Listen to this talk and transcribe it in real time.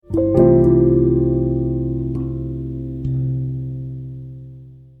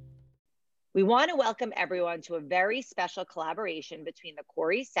want to welcome everyone to a very special collaboration between the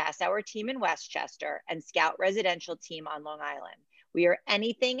Corey Sassower team in Westchester and Scout Residential team on Long Island. We are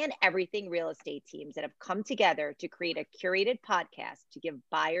anything and everything real estate teams that have come together to create a curated podcast to give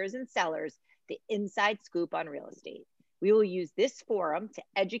buyers and sellers the inside scoop on real estate. We will use this forum to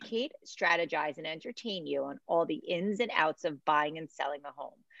educate, strategize, and entertain you on all the ins and outs of buying and selling a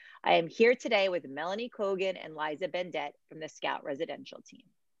home. I am here today with Melanie Kogan and Liza Bendett from the Scout Residential team.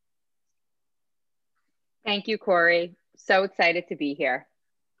 Thank you, Corey. So excited to be here.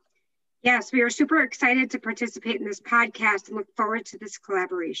 Yes, we are super excited to participate in this podcast and look forward to this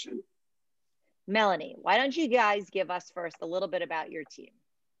collaboration. Melanie, why don't you guys give us first a little bit about your team?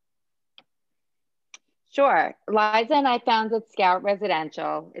 Sure. Liza and I founded Scout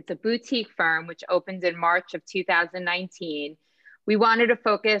Residential. It's a boutique firm which opened in March of 2019. We wanted to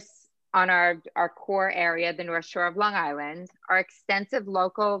focus on our core area, the North Shore of Long Island. Our extensive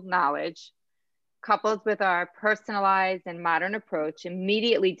local knowledge, coupled with our personalized and modern approach,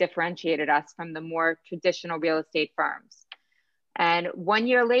 immediately differentiated us from the more traditional real estate firms. And 1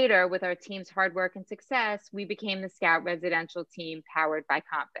 year later, with our team's hard work and success, we became the Scout Residential team powered by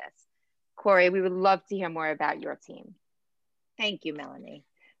Compass. Corey, we would love to hear more about your team. Thank you, Melanie.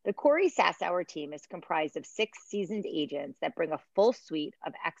 The Corey Sassower team is comprised of 6 seasoned agents that bring a full suite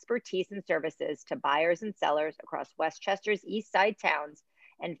of expertise and services to buyers and sellers across Westchester's East Side towns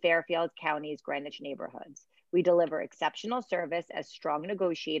and Fairfield County's Greenwich neighborhoods. We deliver exceptional service as strong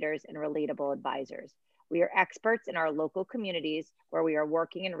negotiators and relatable advisors. We are experts in our local communities where we are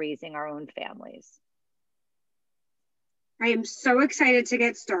working and raising our own families. I am so excited to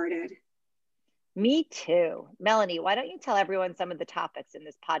get started. Me too. Melanie, why don't you tell everyone some of the topics in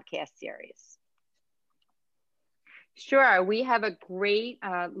this podcast series? Sure. We have a great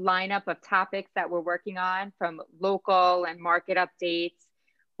lineup of topics that we're working on, from local and market updates.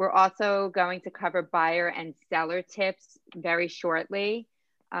 We're also going to cover buyer and seller tips very shortly.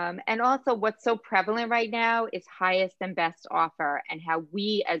 And also what's so prevalent right now is highest and best offer and how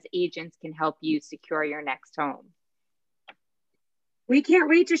we as agents can help you secure your next home. We can't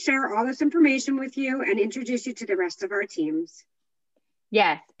wait to share all this information with you and introduce you to the rest of our teams.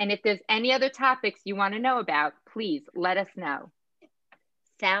 Yes, and if there's any other topics you want to know about, please let us know.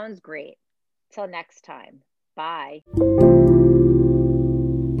 Sounds great. Till next time. Bye.